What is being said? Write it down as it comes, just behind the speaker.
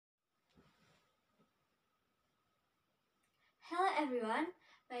Hello everyone,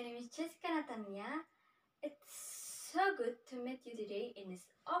 my name is Nathania. It's so good to meet you today in this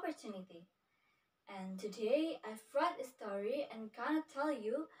opportunity. And today I've brought a story and gonna tell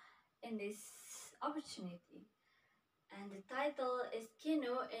you in this opportunity. And the title is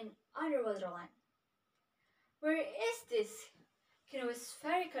Kino in Underwaterland. Where is this? Kino was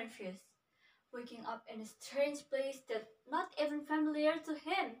very confused, waking up in a strange place that's not even familiar to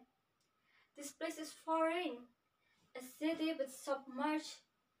him. This place is foreign. A city but submerged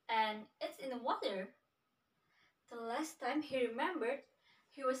and it's in the water. The last time he remembered,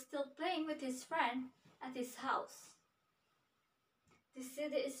 he was still playing with his friend at his house. This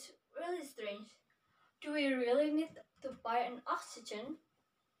city is really strange. Do we really need to buy an oxygen?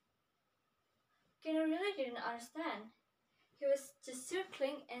 Ken really didn't understand. He was just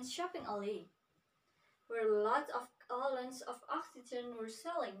circling in shopping alley, where lots of gallons of oxygen were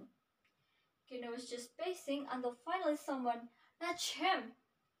selling. Kino was just pacing until finally someone nudged him.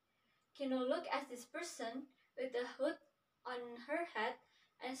 Kino looked at this person with a hood on her head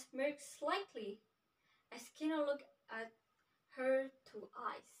and smirked slightly as Kino looked at her two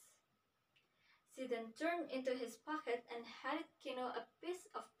eyes. She then turned into his pocket and handed Kino a piece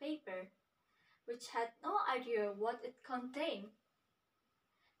of paper, which had no idea what it contained.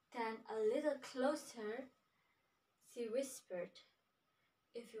 Then a little closer, she whispered,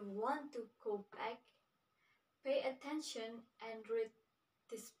 "If you want to go back, pay attention and read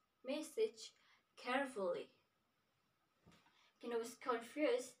this message carefully." Kino was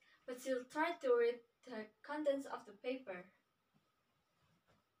confused, but still tried to read the contents of the paper.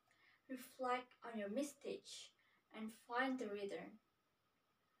 "Reflect on your mistake and find the reader."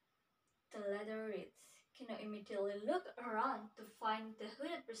 The letter reads. Kino immediately looked around to find the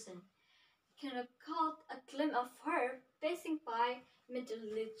hooded person. Kino caught a glimpse of her passing by,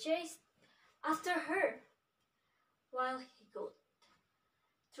 immediately chased after her. While he got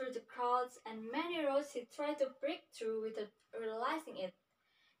through the crowds and many roads he tried to break through without realizing it.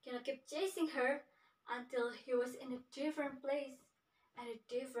 Kino kept chasing her until he was in a different place and a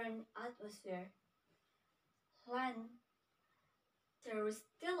different atmosphere. Land. There was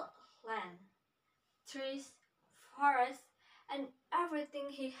still land, trees, forest, and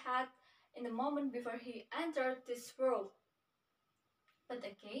everything he had in the moment before he entered this world. But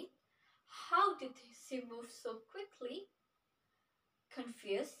again, how did she move so quickly?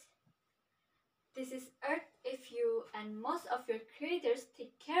 Confused. This is Earth if you and most of your creators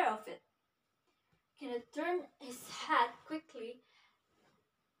take care of it. Kino turned his head quickly.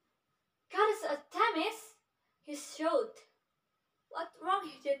 "Goddess Artemis!" he shouted. What wrong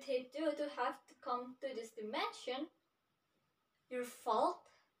did he do to have to come to this dimension? "Your fault?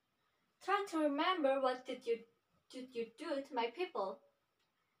 Try to remember what did you do to my people,"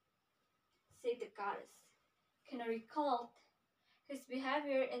 said the goddess. Kino recalled his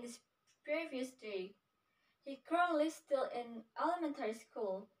behavior in this previous day. He currently still in elementary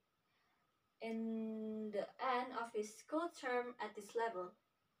school, in the end of his school term at this level.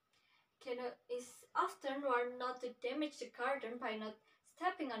 Kino is often warned not to damage the garden by not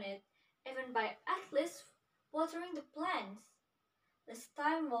stepping on it, even by at least watering the plants. Last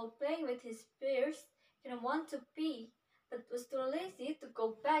time while playing with his peers, Kino wanted to pee, but was too lazy to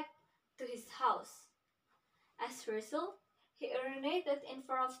go back to his house. As a result, he urinated in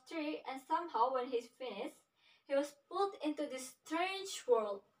front of the tree, and somehow when he finished, he was pulled into this strange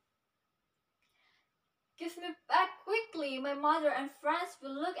world. "Give me back quickly! My mother and friends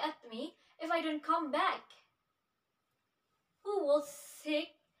will look at me if I don't come back." "Who was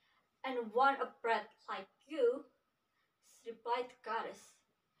sick and want a bread like you?" replied the goddess.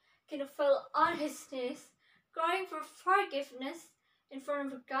 Kino fell on his knees, crying for forgiveness in front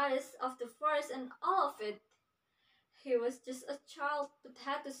of the goddess of the forest and all of it. He was just a child but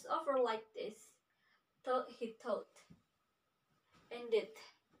had to suffer like this, he thought. Indeed.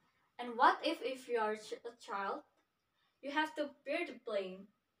 And what if you are a child? You have to bear the blame.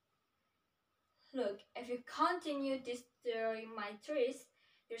 "Look, if you continue destroying my trees,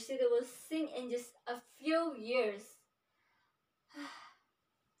 your city will sink in just a few years."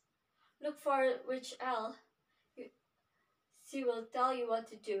 "Look for Witch Elle. She will tell you what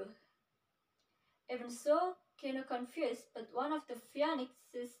to do." Even so, Kino confused, but one of the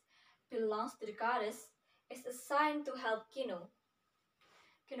phoenixes belongs to the goddess, is assigned to help Kino.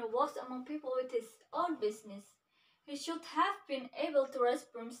 Kino walks among people with his own business. He should have been able to raise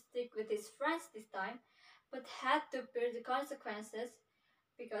broomstick with his friends this time, but had to bear the consequences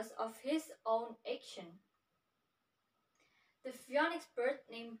because of his own action. The phoenix bird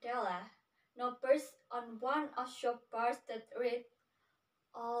named Della now perched on one of shop bars that read,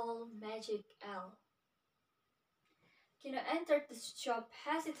 "All Magic Elle." Kino entered the shop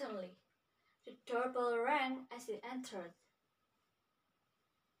hesitantly. The doorbell rang as he entered.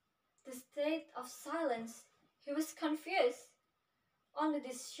 The state of silence. He was confused. Only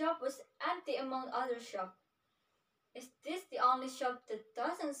this shop was empty among other shops. Is this the only shop that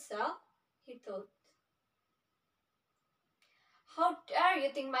doesn't sell? He thought. How dare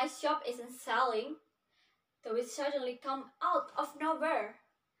you think my shop isn't selling? The witch suddenly come out of nowhere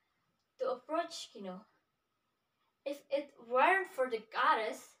to approach Kino. If it weren't for the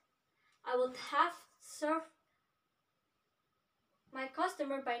goddess, I would have served my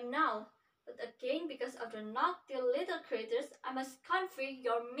customer by now. But again, because of the naughty little creatures, I must confirm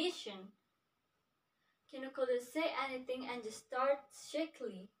your mission. Kino couldn't say anything and just stared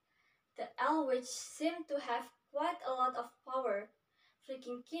shakily. The elf witch seemed to have quite a lot of power,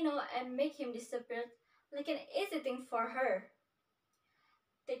 flicking Kino and make him disappear like an easy thing for her.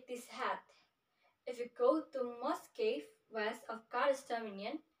 Take this hat. If you go to Moss Cave, west of Goddess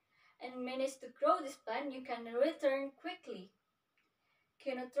Dominion, and manage to grow this plant, you can return quickly.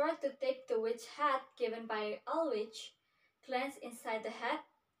 Kino tried to take the witch hat given by Elwitch, glanced inside the hat,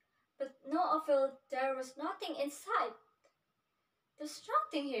 but no avail, there was nothing inside. There's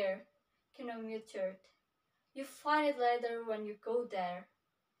nothing here, Kino muttered. You find it later when you go there.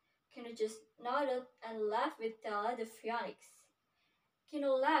 Kino just nodded and left with Tella the Phoenix.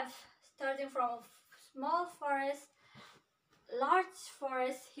 Kino left, starting from a small forest, large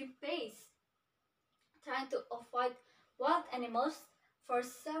forest he paced, trying to avoid wild animals for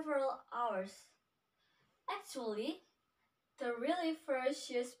several hours. Actually, the really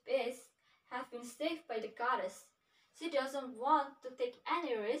ferocious beasts have been saved by the goddess. She doesn't want to take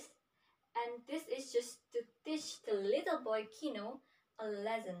any risk, and this is just to teach the little boy Kino a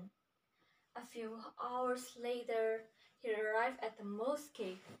lesson. A few hours later, he arrived at the mouse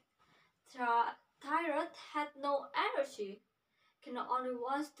cave. Tyrant had no energy. Kino only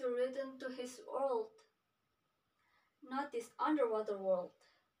wants to return to his world. Not this underwater world,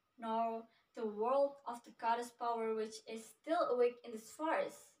 nor the world of the goddess power which is still awake in this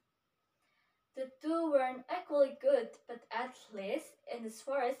forest. The two weren't equally good, but at least in this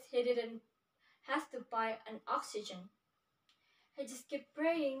forest he didn't have to buy an oxygen. He just kept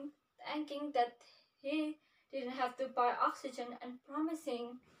praying, thanking that he didn't have to buy oxygen and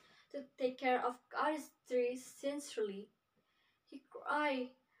promising to take care of Goddess Tree sincerely. He cried,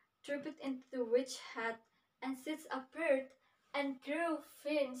 dripped into the witch hat, and seeds appeared and grew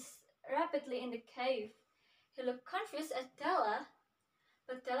fins rapidly in the cave. He looked confused at Tella,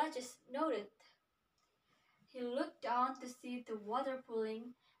 but Tella just nodded. He looked down to see the water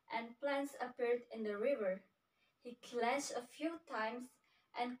pooling and plants appeared in the river. He glanced a few times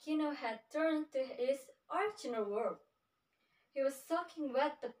and Kino had turned to his original world. He was soaking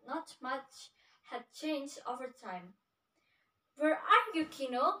wet, but not much had changed over time. Where are you,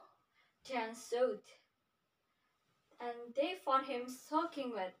 Kino? Jan shouted. And they found him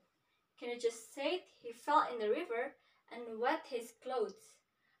soaking wet. Kino just said he fell in the river and wet his clothes,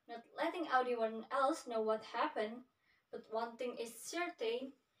 not letting anyone else know what happened. But one thing is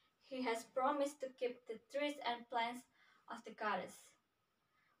certain, he has promised to keep the trees and plants of the goddess,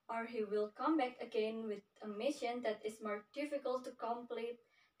 or he will come back again with a mission that is more difficult to complete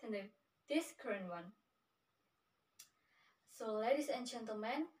than this current one. So, ladies and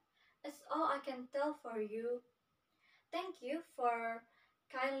gentlemen, that's all I can tell for you. Thank you for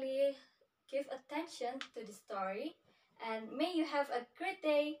kindly give attention to the story, and may you have a great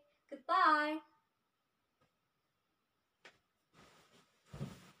day. Goodbye.